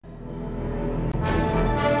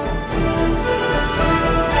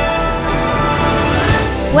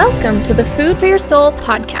Welcome to the Food for Your Soul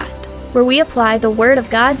podcast, where we apply the Word of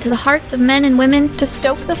God to the hearts of men and women to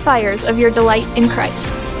stoke the fires of your delight in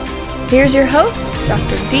Christ. Here's your host,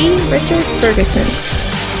 Dr. D. Richard Ferguson.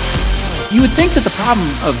 You would think that the problem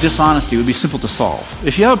of dishonesty would be simple to solve.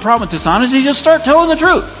 If you have a problem with dishonesty, just start telling the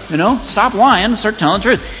truth. Stop lying, start telling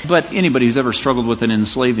the truth. But anybody who's ever struggled with an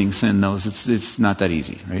enslaving sin knows it's not that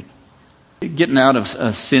easy, right? Getting out of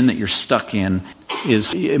a sin that you're stuck in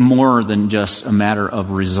is more than just a matter of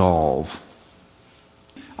resolve.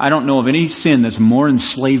 I don't know of any sin that's more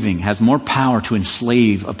enslaving, has more power to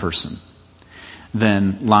enslave a person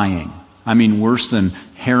than lying. I mean, worse than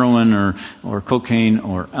heroin or cocaine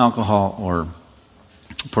or alcohol or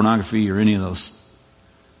pornography or any of those.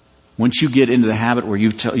 Once you get into the habit where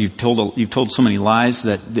you've told so many lies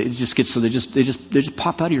that it just gets so they just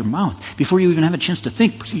pop out of your mouth before you even have a chance to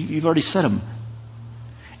think. You've already said them.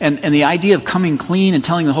 And the idea of coming clean and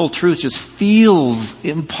telling the whole truth just feels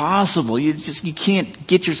impossible. You can't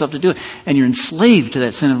get yourself to do it. And you're enslaved to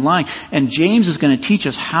that sin of lying. And James is going to teach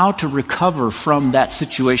us how to recover from that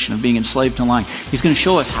situation of being enslaved to lying. He's going to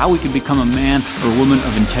show us how we can become a man or woman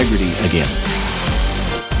of integrity again.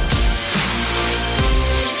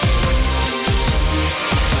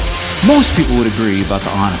 Most people would agree about the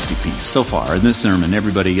honesty piece so far in this sermon.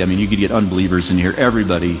 Everybody, you could get unbelievers in here.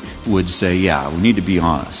 Everybody would say, yeah, we need to be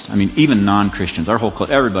honest. Even non-Christians, our whole club,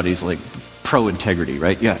 everybody's like pro-integrity,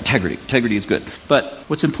 right? Yeah, integrity. Integrity is good. But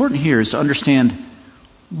what's important here is to understand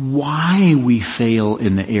why we fail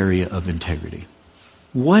in the area of integrity.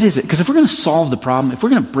 What is it? Because if we're going to solve the problem, if we're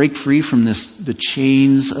going to break free from the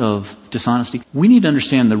chains of dishonesty, we need to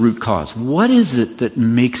understand the root cause. What is it that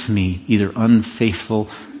makes me either unfaithful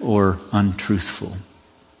or untruthful?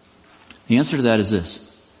 The answer to that is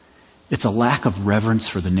this. It's a lack of reverence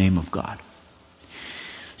for the name of God.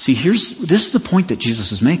 See, this is the point that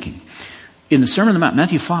Jesus is making. In the Sermon on the Mount,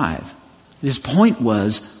 Matthew 5, his point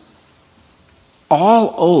was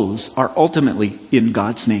all oaths are ultimately in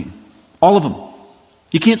God's name. All of them.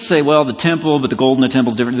 You can't say, well, the temple, but the gold in the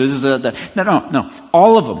temple is different. No.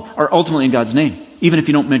 All of them are ultimately in God's name, even if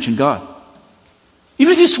you don't mention God.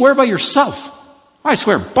 Even if you swear by yourself. I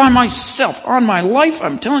swear by myself, on my life,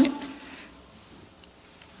 I'm telling you.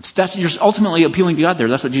 You're ultimately appealing to God there.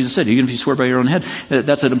 That's what Jesus said. Even if you swear by your own head,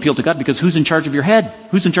 that's an appeal to God, because who's in charge of your head?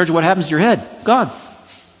 Who's in charge of what happens to your head? God.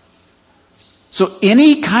 So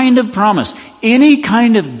any kind of promise, any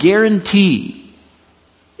kind of guarantee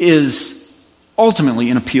is ultimately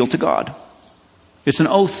an appeal to God. It's an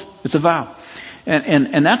oath. It's a vow.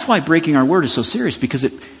 And that's why breaking our word is so serious, because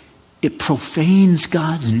it profanes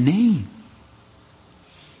God's name.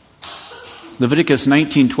 Leviticus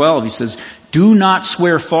 19:12, he says, do not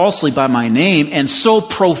swear falsely by my name and so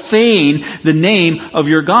profane the name of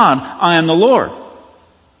your God. I am the Lord.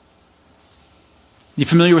 You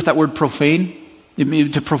familiar with that word profane?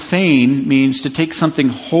 To profane means to take something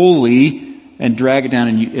holy and drag it down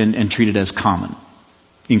and treat it as common,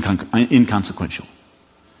 inconsequential.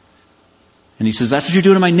 And he says, that's what you're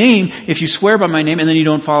doing in my name if you swear by my name and then you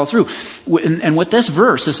don't follow through. And what this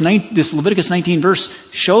verse, this Leviticus 19 verse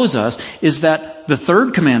shows us is that the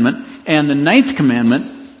third commandment and the ninth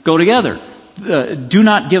commandment go together. Do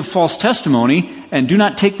not give false testimony and do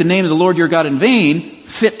not take the name of the Lord your God in vain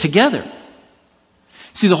fit together.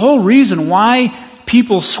 See, the whole reason why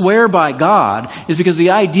people swear by God is because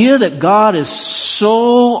the idea that God is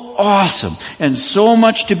so awesome and so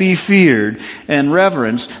much to be feared and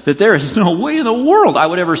reverenced that there is no way in the world I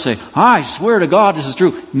would ever say, I swear to God this is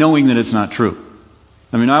true, knowing that it's not true.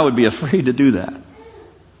 I would be afraid to do that.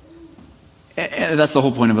 And that's the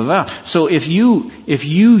whole point of a vow. So if you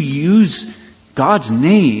use God's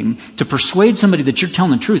name to persuade somebody that you're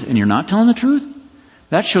telling the truth and you're not telling the truth,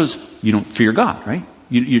 that shows you don't fear God, right?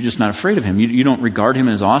 You're just not afraid of Him. You don't regard Him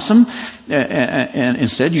as awesome, and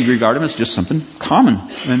instead you regard Him as just something common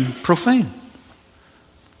and profane.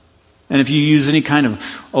 And if you use any kind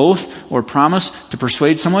of oath or promise to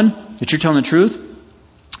persuade someone that you're telling the truth,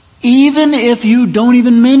 even if you don't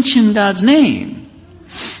even mention God's name,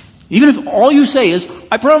 even if all you say is,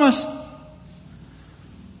 I promise,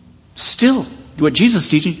 still, what Jesus is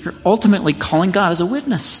teaching, you're ultimately calling God as a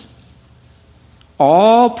witness.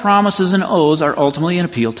 All promises and oaths are ultimately an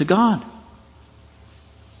appeal to God.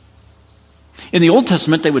 In the Old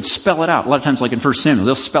Testament, they would spell it out. A lot of times, like in 1 Samuel,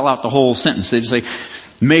 they'll spell out the whole sentence. They just say,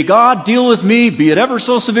 may God deal with me, be it ever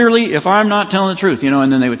so severely, if I'm not telling the truth.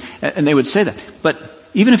 And then they would say that. But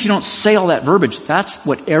even if you don't say all that verbiage, that's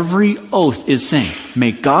what every oath is saying.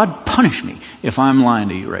 May God punish me if I'm lying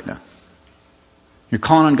to you right now. You're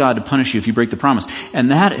calling on God to punish you if you break the promise.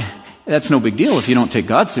 And that's no big deal if you don't take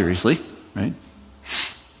God seriously, right?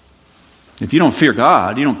 If you don't fear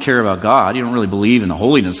God, you don't care about God, you don't really believe in the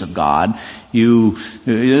holiness of God,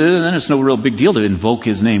 then it's no real big deal to invoke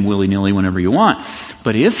His name willy-nilly whenever you want.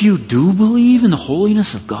 But if you do believe in the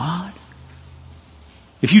holiness of God,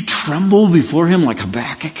 if you tremble before Him like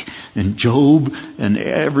Habakkuk and Job and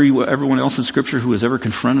everyone else in Scripture who was ever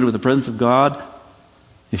confronted with the presence of God,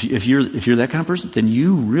 if you're that kind of person, then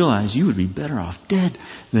you realize you would be better off dead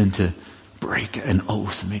than to break an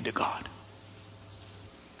oath made to God.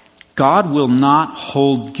 God will not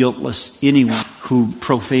hold guiltless anyone who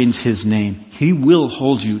profanes His name. He will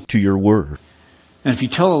hold you to your word. And if you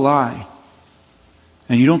tell a lie,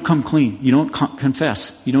 and you don't come clean, you don't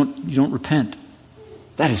confess, you don't repent,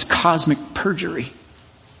 that is cosmic perjury.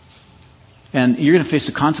 And you're going to face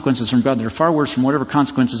the consequences from God that are far worse from whatever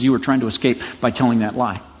consequences you were trying to escape by telling that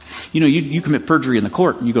lie. You commit perjury in the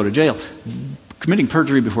court and you go to jail. Committing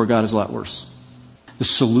perjury before God is a lot worse. The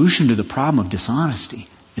solution to the problem of dishonesty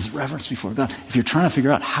is reverence before God. If you're trying to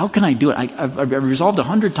figure out, how can I do it? I've resolved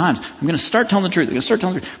 100 times. I'm going to start telling the truth. I'm going to start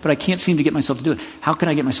telling the truth. But I can't seem to get myself to do it. How can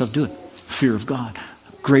I get myself to do it? Fear of God.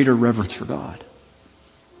 Greater reverence for God.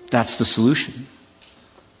 That's the solution.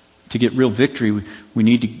 To get real victory, we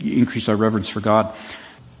need to increase our reverence for God.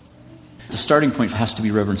 The starting point has to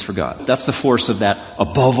be reverence for God. That's the force of that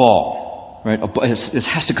above all. Right? It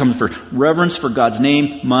has to come first. Reverence for God's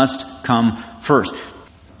name must come first.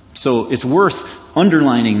 So it's worth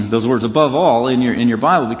underlining those words above all in your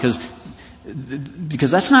Bible because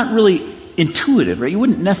that's not really intuitive, right? You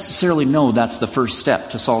wouldn't necessarily know that's the first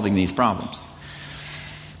step to solving these problems.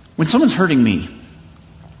 When someone's hurting me,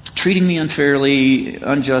 treating me unfairly,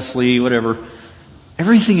 unjustly, whatever,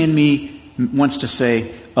 everything in me wants to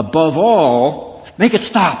say, above all, make it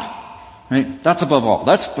stop. Right? That's above all.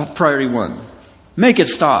 That's priority one. Make it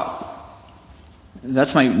stop.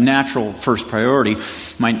 That's my natural first priority.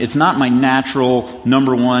 It's not my natural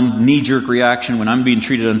number one knee-jerk reaction when I'm being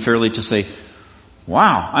treated unfairly to say,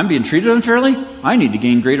 wow, I'm being treated unfairly? I need to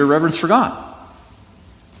gain greater reverence for God.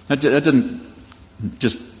 That doesn't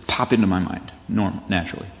just pop into my mind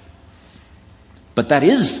naturally. But that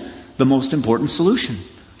is the most important solution.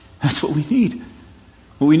 That's what we need.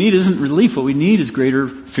 What we need isn't relief. What we need is greater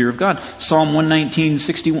fear of God. Psalm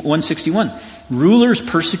 161. Rulers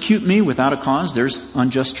persecute me without a cause. There's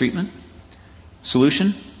unjust treatment.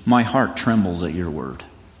 Solution? My heart trembles at your word.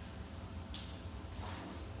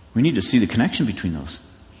 We need to see the connection between those.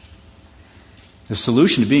 The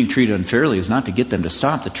solution to being treated unfairly is not to get them to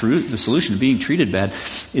stop. The solution to being treated bad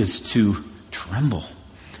is to tremble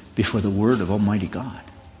before the word of Almighty God.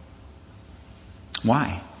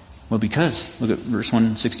 Why? Well, because, look at verse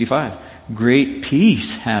 165. Great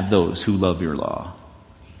peace have those who love your law.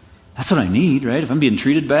 That's what I need, right? If I'm being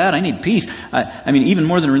treated bad, I need peace. I mean, even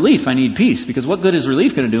more than relief, I need peace. Because what good is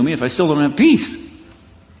relief going to do me if I still don't have peace?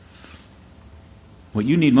 What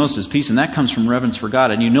you need most is peace, and that comes from reverence for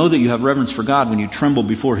God. And you know that you have reverence for God when you tremble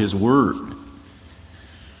before His Word.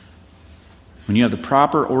 When you have the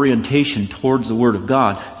proper orientation towards the Word of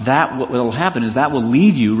God, what will happen is that will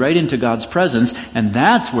lead you right into God's presence, and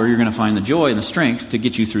that's where you're going to find the joy and the strength to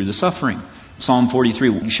get you through the suffering. Psalm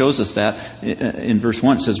 43 shows us that in verse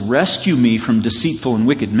 1. It says, rescue me from deceitful and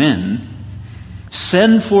wicked men.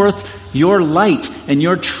 Send forth your light and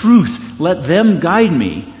your truth. Let them guide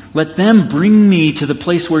me. Let them bring me to the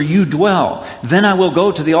place where you dwell. Then I will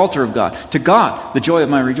go to the altar of God. To God, the joy of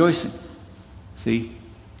my rejoicing. See?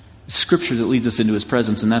 Scripture that leads us into His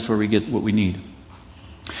presence, and that's where we get what we need.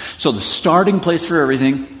 So the starting place for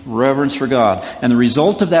everything, reverence for God. And the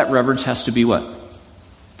result of that reverence has to be what?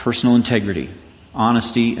 Personal integrity,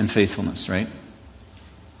 honesty, and faithfulness, right?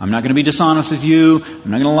 I'm not going to be dishonest with you. I'm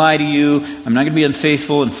not going to lie to you. I'm not going to be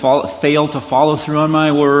unfaithful and fail to follow through on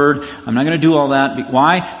my word. I'm not going to do all that.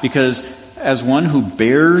 Why? Because as one who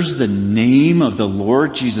bears the name of the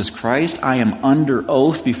Lord Jesus Christ, I am under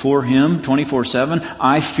oath before Him 24/7.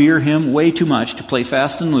 I fear Him way too much to play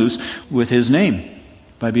fast and loose with His name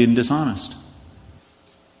by being dishonest.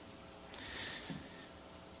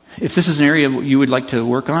 If this is an area you would like to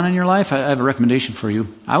work on in your life, I have a recommendation for you.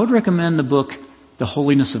 I would recommend the book The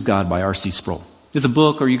Holiness of God by R.C. Sproul. It's a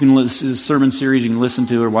book, or you can listen to a sermon series you can listen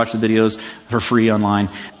to or watch the videos for free online.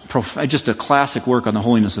 Just a classic work on the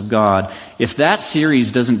holiness of God. If that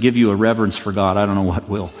series doesn't give you a reverence for God, I don't know what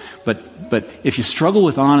will. But if you struggle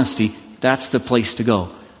with honesty, that's the place to go.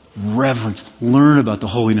 Reverence. Learn about the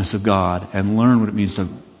holiness of God and learn what it means to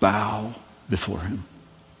bow before Him.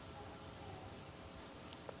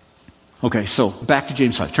 Okay, so back to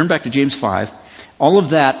James 5. Turn back to James 5. All of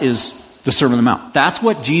that is the Sermon on the Mount. That's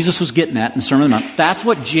what Jesus was getting at in the Sermon on the Mount. That's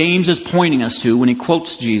what James is pointing us to when he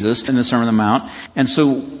quotes Jesus in the Sermon on the Mount. And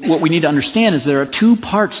so what we need to understand is there are two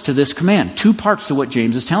parts to this command, two parts to what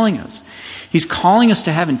James is telling us. He's calling us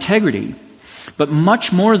to have integrity, but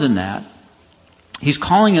much more than that, he's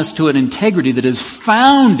calling us to an integrity that is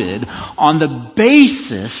founded on the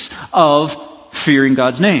basis of fearing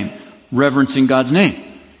God's name, reverencing God's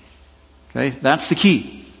name. Okay, that's the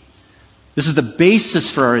key. This is the basis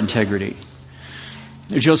for our integrity.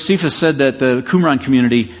 Josephus said that the Qumran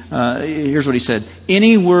community, here's what he said,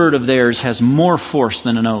 any word of theirs has more force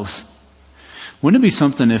than an oath. Wouldn't it be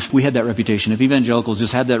something if we had that reputation, if evangelicals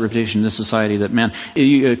just had that reputation in this society that, man,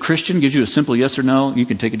 a Christian gives you a simple yes or no, you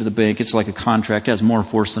can take it to the bank, it's like a contract, it has more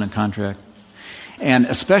force than a contract. And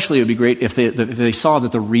especially it would be great if they saw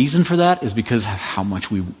that the reason for that is because how much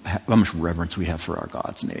reverence we have for our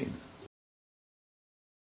God's name.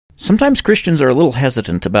 Sometimes Christians are a little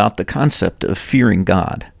hesitant about the concept of fearing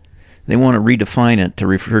God. They want to redefine it to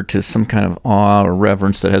refer to some kind of awe or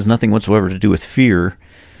reverence that has nothing whatsoever to do with fear.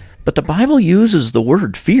 But the Bible uses the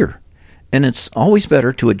word fear, and it's always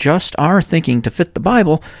better to adjust our thinking to fit the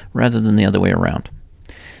Bible rather than the other way around.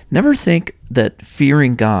 Never think that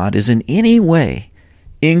fearing God is in any way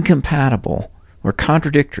incompatible or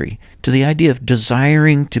contradictory to the idea of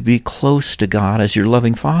desiring to be close to God as your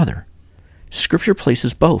loving Father. Scripture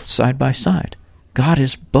places both side by side. God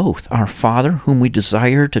is both our Father, whom we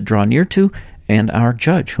desire to draw near to, and our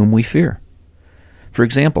Judge, whom we fear. For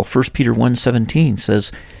example, 1 Peter 1:17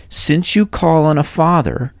 says, "Since you call on a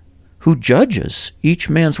Father who judges each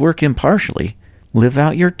man's work impartially, live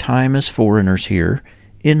out your time as foreigners here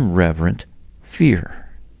in reverent fear."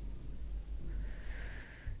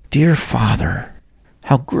 Dear Father,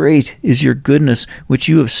 how great is your goodness which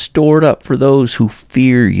you have stored up for those who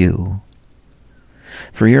fear you.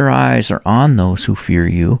 For your eyes are on those who fear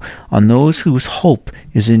you, on those whose hope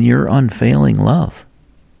is in your unfailing love.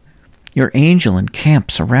 Your angel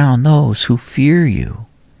encamps around those who fear you,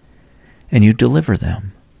 and you deliver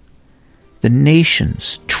them. The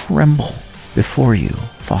nations tremble before you,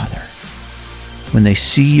 Father. When they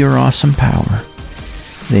see your awesome power,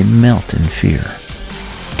 they melt in fear.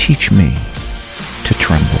 Teach me to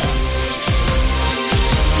tremble.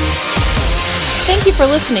 Thank you for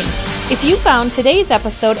listening. If you found today's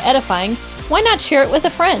episode edifying, why not share it with a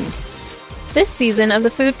friend? This season of the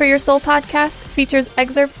Food for Your Soul podcast features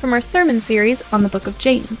excerpts from our sermon series on the book of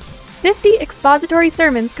James. 50 expository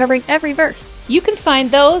sermons covering every verse. You can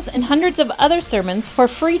find those and hundreds of other sermons for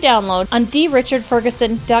free download on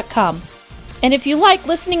drichardferguson.com. And if you like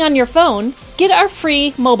listening on your phone, get our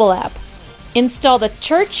free mobile app. Install the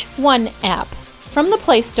Church One app from the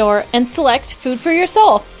Play Store and select Food for Your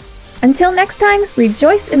Soul. Until next time,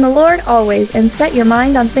 rejoice in the Lord always and set your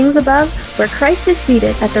mind on things above, where Christ is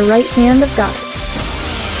seated at the right hand of God.